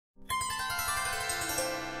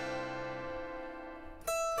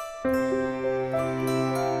Hello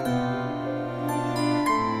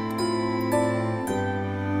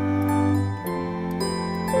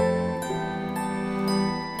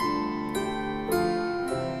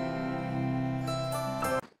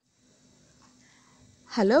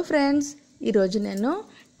friends, ఈరోజు నేను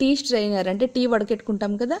tea strainer అంటే టీ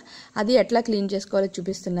వడకెట్టుకుంటాం కదా, అది ఎట్లా క్లీన్ చేసుకోవాలో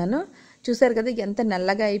చూపిస్తున్నాను. చూసారు కదా ఎంత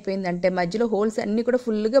నల్లగా అయిపోయిందంటే మధ్యలో హోల్స్ అన్నీ కూడా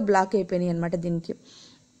ఫుల్గా బ్లాక్ అయిపోయినాయి అనమాట. దీనికి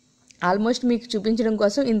ఆల్మోస్ట్ మీకు చూపించడం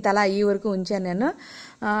కోసం ఇంతలా అయ్యే వరకు ఉంచాను నేను.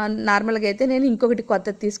 నార్మల్గా అయితే నేను ఇంకొకటి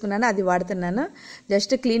కొత్తది తీసుకున్నాను, అది వాడుతున్నాను.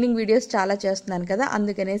 జస్ట్ క్లీనింగ్ వీడియోస్ చాలా చేస్తున్నాను కదా,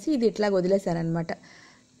 అందుకనేసి ఇది ఇట్లా వదిలేశాను అనమాట.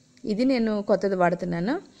 ఇది నేను కొత్తది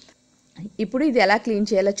వాడుతున్నాను. ఇప్పుడు ఇది ఎలా క్లీన్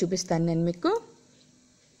చేయాలో చూపిస్తాను నేను మీకు.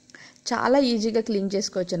 చాలా ఈజీగా క్లీన్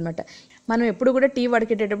చేసుకోవచ్చు అనమాట. మనం ఎప్పుడు కూడా టీ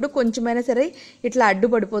వడకెట్టేటప్పుడు కొంచెమైనా సరే ఇట్లా అడ్డు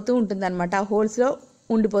పడిపోతూ ఉంటుంది అనమాట, ఆ హోల్స్లో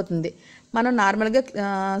ఉండిపోతుంది. మనం నార్మల్గా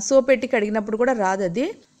సోప్ పెట్టి కడిగినప్పుడు కూడా రాదు అది.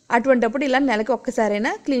 అటువంటిప్పుడు ఇలా నెలకి ఒక్కసారైనా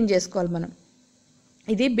క్లీన్ చేసుకోవాలి మనం.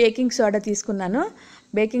 ఇది బేకింగ్ సోడా తీసుకున్నాను.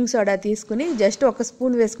 బేకింగ్ సోడా తీసుకుని జస్ట్ 1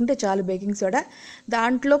 స్పూన్ వేసుకుంటే చాలు బేకింగ్ సోడా.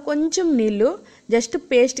 దాంట్లో కొంచెం నీళ్ళు, జస్ట్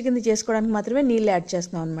పేస్ట్ కింద చేసుకోవడానికి మాత్రమే నీళ్ళు యాడ్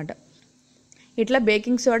చేస్తున్నాం అనమాట. ఇట్లా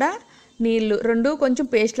బేకింగ్ సోడా నీళ్ళు రెండు కొంచెం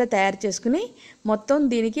పేస్ట్లా తయారు చేసుకుని మొత్తం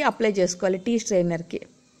దీనికి అప్లై చేసుకోవాలి, టీ స్ట్రైనర్కి.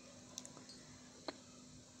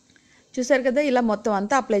 చూసారు కదా, ఇలా మొత్తం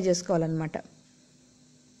అంతా అప్లై చేసుకోవాలన్నమాట.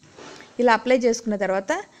 ఇలా అప్లై చేసుకున్న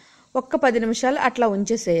తర్వాత ఒక్క 10 నిమిషాలు అట్లా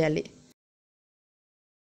ఉంచేసేయాలి.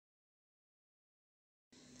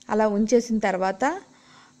 అలా ఉంచేసిన తర్వాత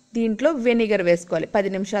దీంట్లో వెనిగర్ వేసుకోవాలి 10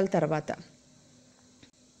 నిమిషాల తర్వాత.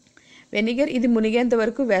 వెనిగర్ ఇది మునిగేంత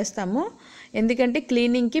వరకు వేస్తాము. ఎందుకంటే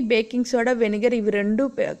క్లీనింగ్కి బేకింగ్ సోడా, వెనిగర్ ఇవి రెండు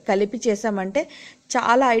కలిపి చేసామంటే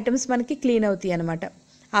చాలా ఐటమ్స్ మనకి క్లీన్ అవుతాయి అనమాట.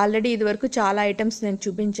 ఆల్రెడీ ఇదివరకు చాలా ఐటమ్స్ నేను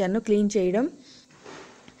చూపించాను క్లీన్ చేయడం.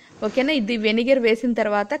 ఓకేనా. ఇది వెనిగర్ వేసిన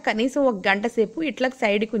తర్వాత కనీసం 1 గంట సేపు ఇట్లా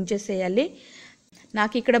సైడ్కి ఉంచేసేయాలి.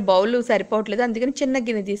 నాకు ఇక్కడ బౌల్ సరిపోవట్లేదు, అందుకని చిన్న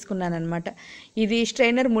గిన్నె తీసుకున్నాను అనమాట. ఇది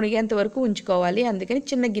స్ట్రైనర్ మునిగేంత వరకు ఉంచుకోవాలి, అందుకని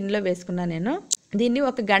చిన్న గిన్నెలో వేసుకున్నాను నేను. దీన్ని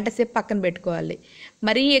 1 గంట సేపు పక్కన పెట్టుకోవాలి.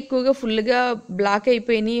 మరీ ఎక్కువగా ఫుల్గా బ్లాక్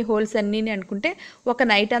అయిపోయినాయి హోల్స్ అన్నీ అనుకుంటే ఒక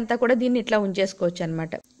నైట్ అంతా కూడా దీన్ని ఇట్లా ఉంచేసుకోవచ్చు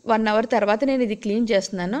అనమాట. 1 అవర్ తర్వాత నేను ఇది క్లీన్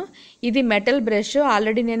చేస్తున్నాను. ఇది మెటల్ బ్రష్,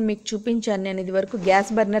 ఆల్రెడీ నేను మీకు చూపించాను. నేను ఇది వరకు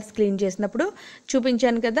గ్యాస్ బర్నర్స్ క్లీన్ చేసినప్పుడు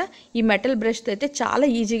చూపించాను కదా. ఈ మెటల్ బ్రష్తో అయితే చాలా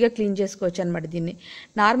ఈజీగా క్లీన్ చేసుకోవచ్చు అనమాట. దీన్ని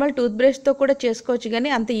నార్మల్ టూత్ బ్రష్తో కూడా చేసుకోవచ్చు, కానీ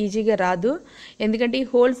అంత ఈజీగా రాదు. ఎందుకంటే ఈ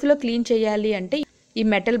హోల్స్లో క్లీన్ చేయాలి అంటే ఈ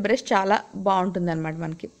మెటల్ బ్రష్ చాలా బాగుంటుంది అనమాట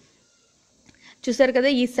మనకి. చూసారు కదా,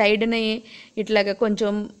 ఈ సైడ్ని ఇట్లాగా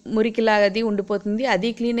కొంచెం మురికిలాగది ఉండిపోతుంది, అది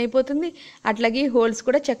క్లీన్ అయిపోతుంది. అట్లాగే హోల్స్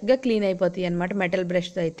కూడా చక్కగా క్లీన్ అయిపోతాయి అన్నమాట మెటల్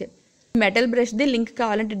బ్రష్తో అయితే. మెటల్ బ్రష్ది లింక్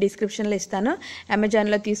కావాలంటే డిస్క్రిప్షన్లో ఇస్తాను.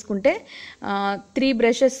 అమెజాన్లో తీసుకుంటే 3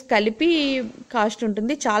 బ్రషెస్ కలిపి కాస్ట్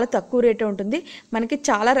ఉంటుంది, చాలా తక్కువ రేటే ఉంటుంది. మనకి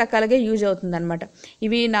చాలా రకాలుగా యూజ్ అవుతుంది అనమాట.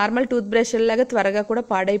 ఇవి నార్మల్ టూత్ బ్రష్లాగా త్వరగా కూడా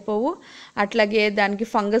పాడైపోవు, అట్లాగే దానికి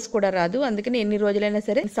ఫంగస్ కూడా రాదు. అందుకని ఎన్ని రోజులైనా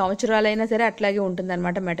సరే, సంవత్సరాలైనా సరే అట్లాగే ఉంటుంది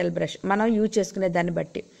అనమాట మెటల్ బ్రష్, మనం యూజ్ చేసుకునే దాన్ని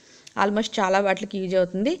బట్టి. ఆల్మోస్ట్ చాలా వాటికి యూజ్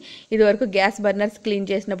అవుతుంది. ఇదివరకు గ్యాస్ బర్నర్స్ క్లీన్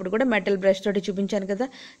చేసినప్పుడు కూడా మెటల్ బ్రష్ తోటి చూపించాను కదా,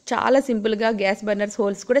 చాలా సింపుల్గా గ్యాస్ బర్నర్స్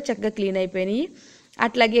హోల్స్ కూడా చక్కగా క్లీన్ అయిపోయినాయి.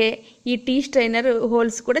 అట్లాగే ఈ టీ స్ట్రైనర్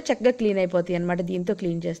హోల్స్ కూడా చక్కగా క్లీన్ అయిపోతాయి అనమాట దీంతో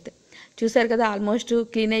క్లీన్ చేస్తే. చూసారు కదా, ఆల్మోస్ట్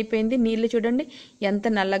క్లీన్ అయిపోయింది. నీళ్ళు చూడండి ఎంత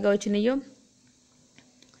నల్లగా వచ్చినాయో.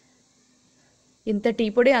 ఇంత టీ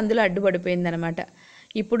పొడి అందులో అడ్డుపడిపోయింది అనమాట.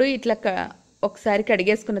 ఇప్పుడు ఇట్లా ఒకసారి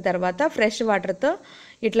కడిగేసుకున్న తర్వాత ఫ్రెష్ వాటర్తో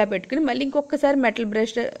ఇట్లా పెట్టుకుని మళ్ళీ ఇంకొకసారి మెటల్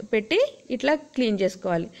బ్రష్ పెట్టి ఇట్లా క్లీన్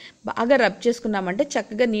చేసుకోవాలి. బాగా రబ్ చేసుకున్నామంటే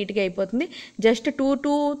చక్కగా నీట్గా అయిపోతుంది. జస్ట్ 2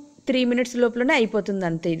 to 3 మినిట్స్ లోపలనే అయిపోతుంది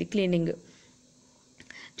అంతే ఇది క్లీనింగ్.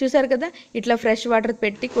 చూసారు కదా, ఇట్లా ఫ్రెష్ వాటర్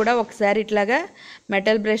పెట్టి కూడా ఒకసారి ఇట్లాగా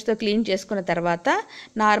మెటల్ బ్రష్తో క్లీన్ చేసుకున్న తర్వాత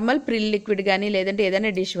నార్మల్ ప్రిల్ లిక్విడ్ కానీ లేదంటే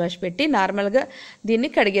ఏదైనా డిష్ వాష్ పెట్టి నార్మల్గా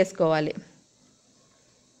దీన్ని కడిగేసుకోవాలి.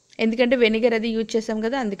 ఎందుకంటే వెనిగర్ అది యూజ్ చేసాం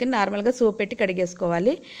కదా, అందుకని నార్మల్గా సోప్ పెట్టి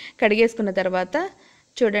కడిగేసుకోవాలి. కడిగేసుకున్న తర్వాత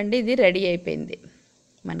చూడండి ఇది రెడీ అయిపోయింది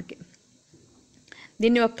మనకి.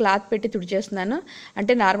 దీన్ని ఒక క్లాత్ పెట్టి తుడిచేస్తున్నాను,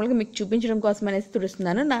 అంటే నార్మల్గా మీకు చూపించడం కోసం అనేసి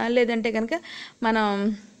తుడుస్తున్నాను. లేదంటే కనుక మనం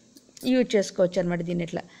యూజ్ చేసుకోవచ్చు అనమాట దీన్ని.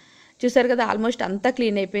 ఇట్లా చూసారు కదా, ఆల్మోస్ట్ అంతా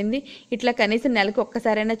క్లీన్ అయిపోయింది. ఇట్లా కనీసం నెలకు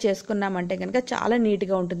ఒక్కసారైనా చేసుకున్నామంటే కనుక చాలా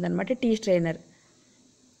నీట్గా ఉంటుంది అనమాట టీ స్ట్రైనర్.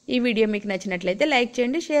 ఈ వీడియో మీకు నచ్చినట్లయితే లైక్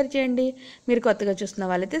చేయండి, షేర్ చేయండి. మీరు కొత్తగా చూస్తున్న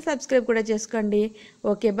వాళ్ళైతే సబ్స్క్రైబ్ కూడా చేసుకోండి.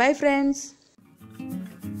 Okay, bye friends.